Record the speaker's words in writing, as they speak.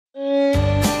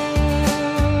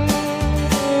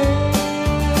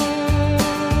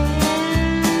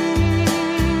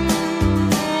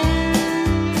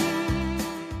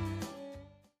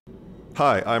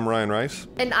Hi, I'm Ryan Rice.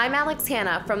 And I'm Alex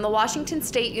Hanna from the Washington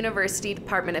State University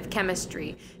Department of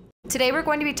Chemistry. Today we're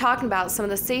going to be talking about some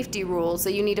of the safety rules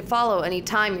that you need to follow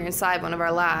anytime you're inside one of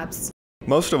our labs.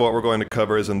 Most of what we're going to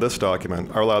cover is in this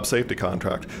document, our lab safety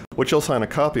contract, which you'll sign a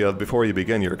copy of before you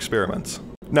begin your experiments.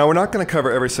 Now, we're not going to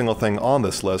cover every single thing on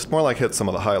this list, more like hit some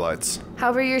of the highlights.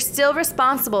 However, you're still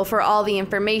responsible for all the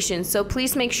information, so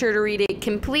please make sure to read it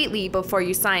completely before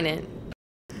you sign it.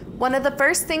 One of the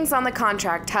first things on the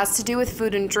contract has to do with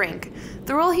food and drink.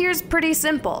 The rule here is pretty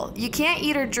simple. You can't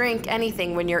eat or drink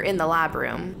anything when you're in the lab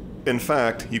room. In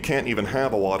fact, you can't even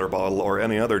have a water bottle or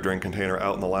any other drink container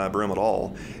out in the lab room at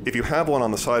all. If you have one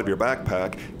on the side of your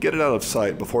backpack, get it out of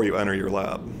sight before you enter your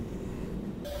lab.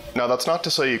 Now, that's not to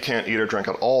say you can't eat or drink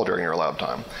at all during your lab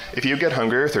time. If you get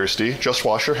hungry or thirsty, just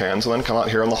wash your hands and then come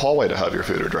out here in the hallway to have your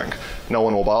food or drink. No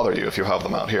one will bother you if you have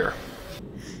them out here.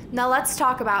 Now let's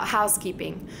talk about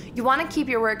housekeeping. You want to keep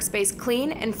your workspace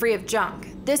clean and free of junk.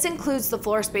 This includes the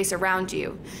floor space around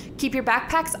you. Keep your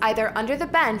backpacks either under the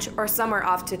bench or somewhere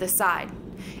off to the side.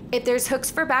 If there's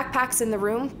hooks for backpacks in the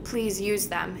room, please use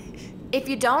them. If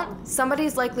you don't,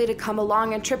 somebody's likely to come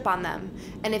along and trip on them.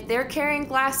 And if they're carrying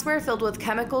glassware filled with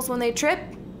chemicals when they trip,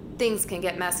 things can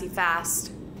get messy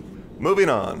fast. Moving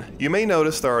on, you may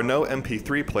notice there are no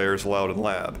MP3 players allowed in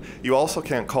lab. You also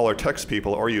can't call or text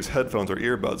people or use headphones or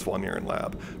earbuds when you're in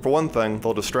lab. For one thing,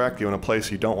 they'll distract you in a place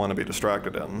you don't want to be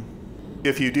distracted in.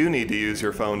 If you do need to use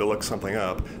your phone to look something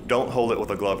up, don't hold it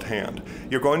with a gloved hand.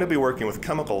 You're going to be working with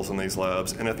chemicals in these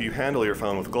labs, and if you handle your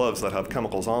phone with gloves that have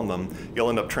chemicals on them, you'll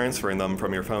end up transferring them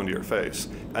from your phone to your face.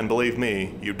 And believe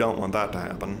me, you don't want that to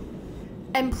happen.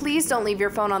 And please don't leave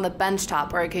your phone on the bench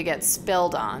top or it could get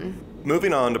spilled on.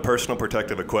 Moving on to personal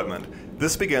protective equipment.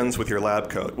 This begins with your lab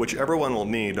coat, which everyone will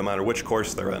need no matter which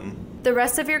course they're in. The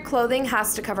rest of your clothing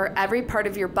has to cover every part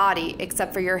of your body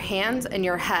except for your hands and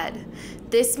your head.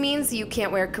 This means you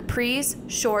can't wear capris,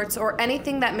 shorts, or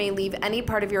anything that may leave any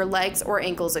part of your legs or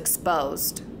ankles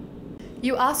exposed.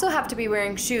 You also have to be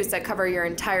wearing shoes that cover your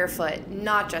entire foot,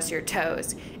 not just your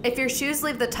toes. If your shoes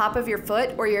leave the top of your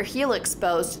foot or your heel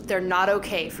exposed, they're not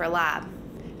okay for lab.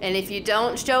 And if you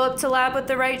don't show up to lab with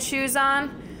the right shoes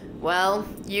on, well,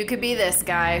 you could be this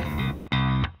guy.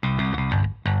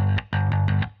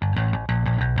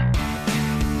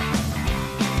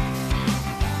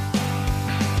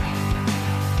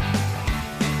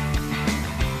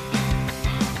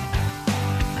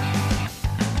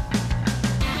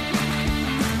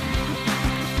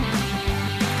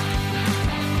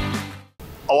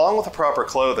 Along with the proper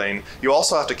clothing, you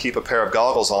also have to keep a pair of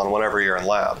goggles on whenever you're in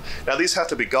lab. Now, these have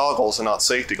to be goggles and not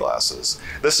safety glasses.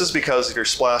 This is because if you're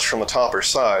splashed from the top or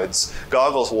sides,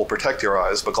 goggles will protect your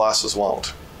eyes, but glasses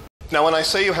won't. Now, when I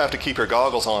say you have to keep your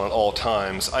goggles on at all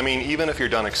times, I mean even if you're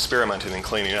done experimenting and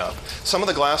cleaning up. Some of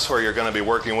the glassware you're going to be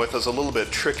working with is a little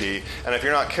bit tricky, and if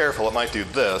you're not careful, it might do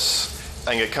this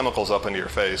and get chemicals up into your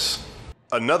face.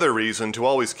 Another reason to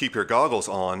always keep your goggles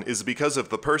on is because if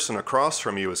the person across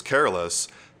from you is careless,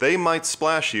 they might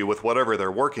splash you with whatever they're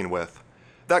working with.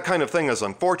 That kind of thing is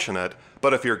unfortunate,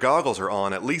 but if your goggles are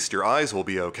on, at least your eyes will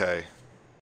be okay.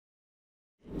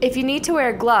 If you need to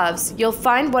wear gloves, you'll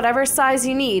find whatever size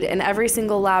you need in every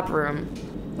single lab room.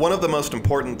 One of the most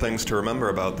important things to remember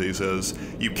about these is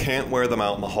you can't wear them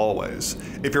out in the hallways.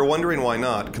 If you're wondering why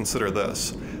not, consider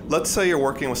this. Let's say you're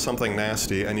working with something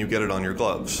nasty and you get it on your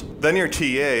gloves. Then your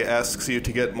TA asks you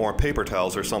to get more paper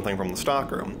towels or something from the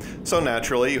stockroom. So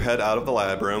naturally, you head out of the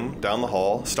lab room, down the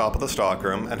hall, stop at the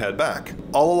stockroom, and head back.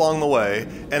 All along the way,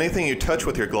 anything you touch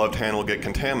with your gloved hand will get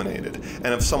contaminated. And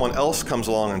if someone else comes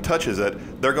along and touches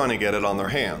it, they're going to get it on their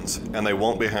hands, and they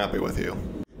won't be happy with you.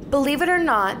 Believe it or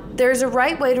not, there's a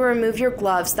right way to remove your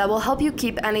gloves that will help you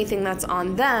keep anything that's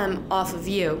on them off of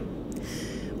you.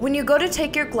 When you go to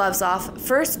take your gloves off,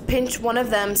 first pinch one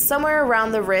of them somewhere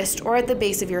around the wrist or at the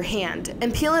base of your hand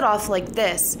and peel it off like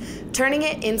this, turning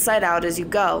it inside out as you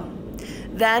go.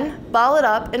 Then, ball it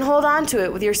up and hold on to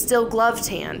it with your still gloved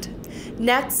hand.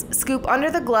 Next, scoop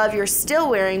under the glove you're still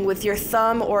wearing with your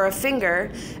thumb or a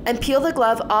finger and peel the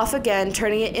glove off again,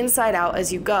 turning it inside out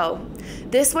as you go.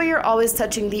 This way you're always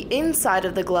touching the inside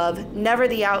of the glove, never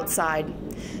the outside.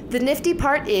 The nifty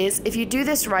part is, if you do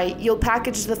this right, you'll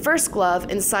package the first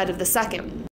glove inside of the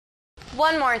second.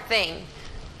 One more thing.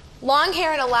 Long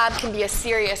hair in a lab can be a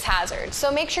serious hazard,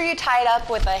 so make sure you tie it up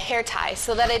with a hair tie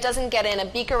so that it doesn't get in a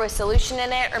beaker with solution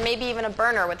in it or maybe even a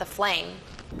burner with a flame.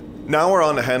 Now we're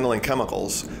on to handling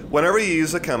chemicals. Whenever you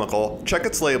use a chemical, check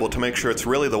its label to make sure it's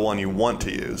really the one you want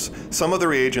to use. Some of the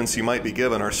reagents you might be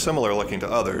given are similar looking to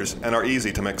others and are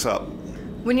easy to mix up.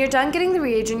 When you're done getting the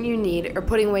reagent you need or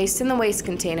putting waste in the waste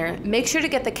container, make sure to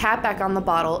get the cap back on the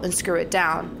bottle and screw it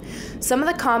down. Some of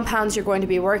the compounds you're going to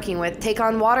be working with take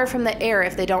on water from the air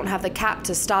if they don't have the cap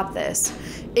to stop this.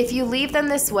 If you leave them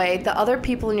this way, the other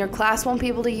people in your class won't be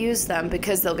able to use them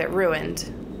because they'll get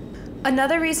ruined.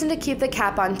 Another reason to keep the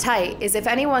cap on tight is if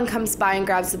anyone comes by and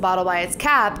grabs the bottle by its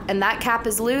cap and that cap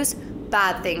is loose,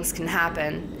 bad things can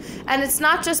happen. And it's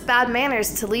not just bad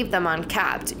manners to leave them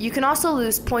uncapped. You can also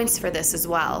lose points for this as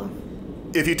well.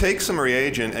 If you take some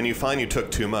reagent and you find you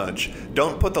took too much,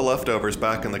 don't put the leftovers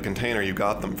back in the container you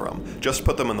got them from. Just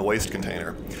put them in the waste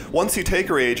container. Once you take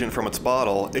a reagent from its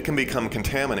bottle, it can become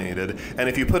contaminated, and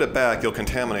if you put it back, you'll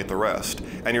contaminate the rest.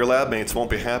 And your lab mates won't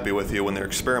be happy with you when their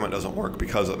experiment doesn't work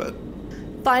because of it.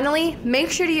 Finally, make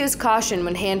sure to use caution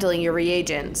when handling your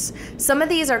reagents. Some of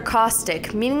these are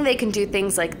caustic, meaning they can do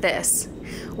things like this.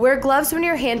 Wear gloves when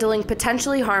you're handling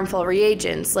potentially harmful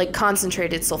reagents, like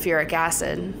concentrated sulfuric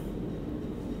acid.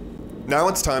 Now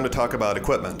it's time to talk about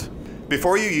equipment.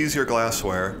 Before you use your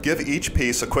glassware, give each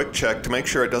piece a quick check to make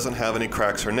sure it doesn't have any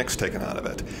cracks or nicks taken out of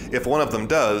it. If one of them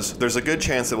does, there's a good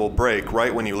chance it will break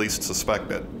right when you least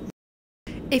suspect it.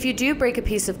 If you do break a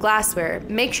piece of glassware,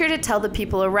 make sure to tell the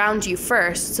people around you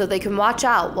first so they can watch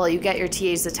out while you get your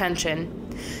TA's attention.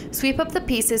 Sweep up the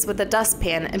pieces with a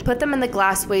dustpan and put them in the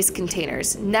glass waste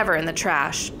containers, never in the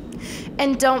trash.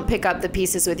 And don't pick up the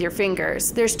pieces with your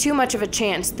fingers. There's too much of a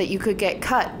chance that you could get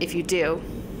cut if you do.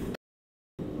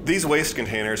 These waste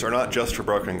containers are not just for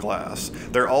broken glass.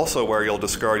 They're also where you'll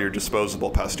discard your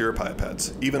disposable Pasteur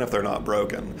pipettes, even if they're not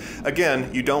broken.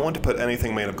 Again, you don't want to put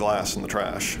anything made of glass in the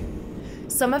trash.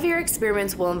 Some of your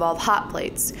experiments will involve hot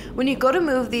plates. When you go to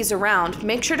move these around,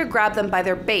 make sure to grab them by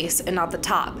their base and not the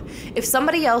top. If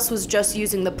somebody else was just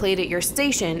using the plate at your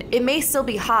station, it may still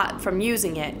be hot from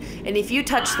using it, and if you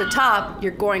touch the top,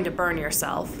 you're going to burn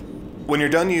yourself. When you're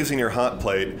done using your hot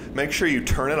plate, make sure you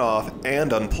turn it off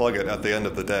and unplug it at the end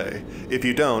of the day. If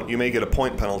you don't, you may get a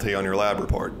point penalty on your lab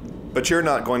report. But you're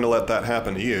not going to let that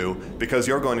happen to you, because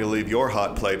you're going to leave your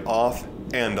hot plate off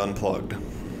and unplugged.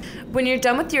 When you're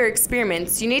done with your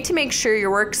experiments, you need to make sure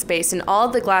your workspace and all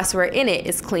of the glassware in it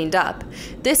is cleaned up.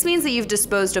 This means that you've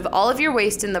disposed of all of your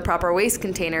waste in the proper waste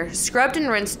container, scrubbed and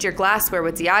rinsed your glassware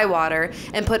with DI water,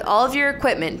 and put all of your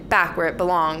equipment back where it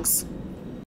belongs.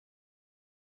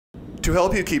 To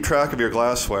help you keep track of your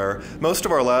glassware, most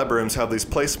of our lab rooms have these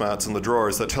placemats in the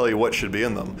drawers that tell you what should be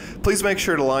in them. Please make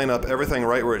sure to line up everything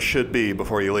right where it should be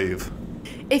before you leave.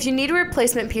 If you need a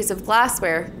replacement piece of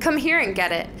glassware, come here and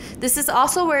get it. This is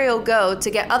also where you'll go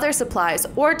to get other supplies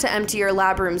or to empty your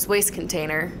lab room's waste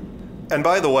container. And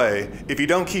by the way, if you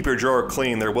don't keep your drawer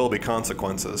clean, there will be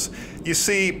consequences. You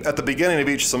see, at the beginning of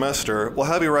each semester, we'll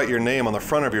have you write your name on the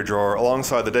front of your drawer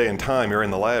alongside the day and time you're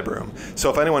in the lab room. So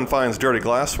if anyone finds dirty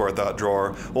glassware at that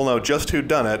drawer, we'll know just who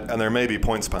done it, and there may be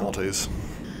points penalties.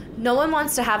 No one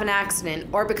wants to have an accident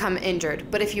or become injured,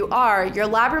 but if you are, your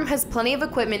lab room has plenty of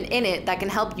equipment in it that can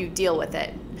help you deal with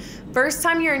it. First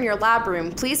time you're in your lab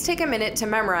room, please take a minute to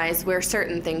memorize where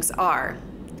certain things are.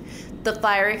 The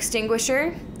fire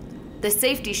extinguisher, the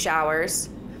safety showers,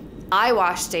 eye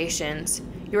wash stations.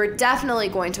 You are definitely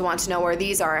going to want to know where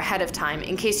these are ahead of time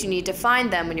in case you need to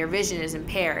find them when your vision is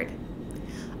impaired.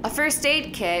 A first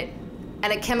aid kit,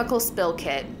 and a chemical spill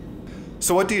kit.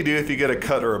 So what do you do if you get a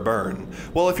cut or a burn?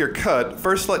 Well, if you're cut,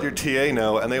 first let your TA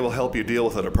know and they will help you deal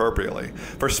with it appropriately.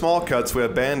 For small cuts, we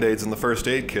have Band-Aids in the first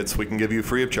aid kits we can give you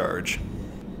free of charge.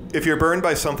 If you're burned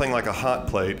by something like a hot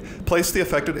plate, place the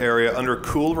affected area under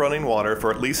cool running water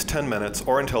for at least 10 minutes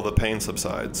or until the pain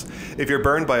subsides. If you're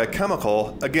burned by a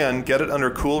chemical, again, get it under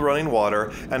cool running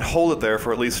water and hold it there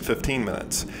for at least 15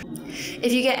 minutes.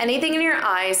 If you get anything in your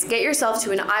eyes, get yourself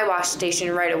to an eye wash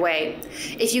station right away.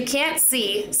 If you can't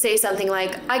see, say something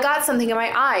like, "I got something in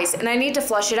my eyes and I need to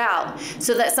flush it out,"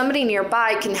 so that somebody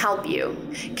nearby can help you.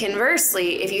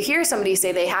 Conversely, if you hear somebody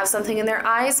say they have something in their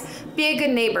eyes, be a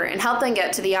good neighbor and help them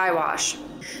get to the eye wash.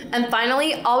 And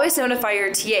finally, always notify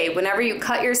your TA whenever you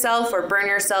cut yourself or burn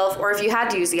yourself, or if you had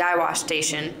to use the eye wash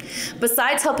station.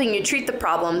 Besides helping you treat the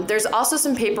problem, there's also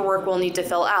some paperwork we'll need to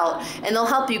fill out, and they'll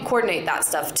help you coordinate that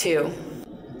stuff too.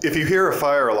 If you hear a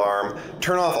fire alarm,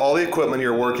 turn off all the equipment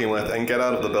you're working with and get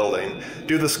out of the building.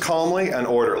 Do this calmly and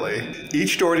orderly.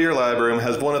 Each door to your lab room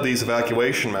has one of these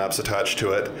evacuation maps attached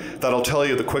to it that'll tell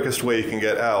you the quickest way you can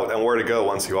get out and where to go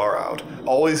once you are out.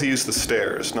 Always use the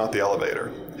stairs, not the elevator.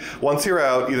 Once you're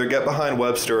out, either get behind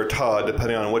Webster or Todd,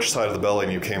 depending on which side of the building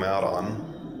you came out on.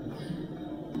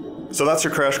 So that's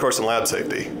your crash course in lab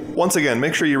safety. Once again,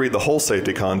 make sure you read the whole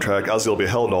safety contract, as you'll be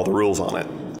held to all the rules on it.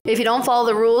 If you don't follow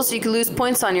the rules, you could lose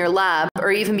points on your lab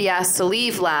or even be asked to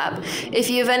leave lab. If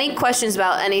you have any questions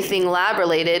about anything lab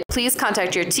related, please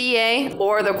contact your TA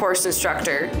or the course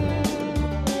instructor.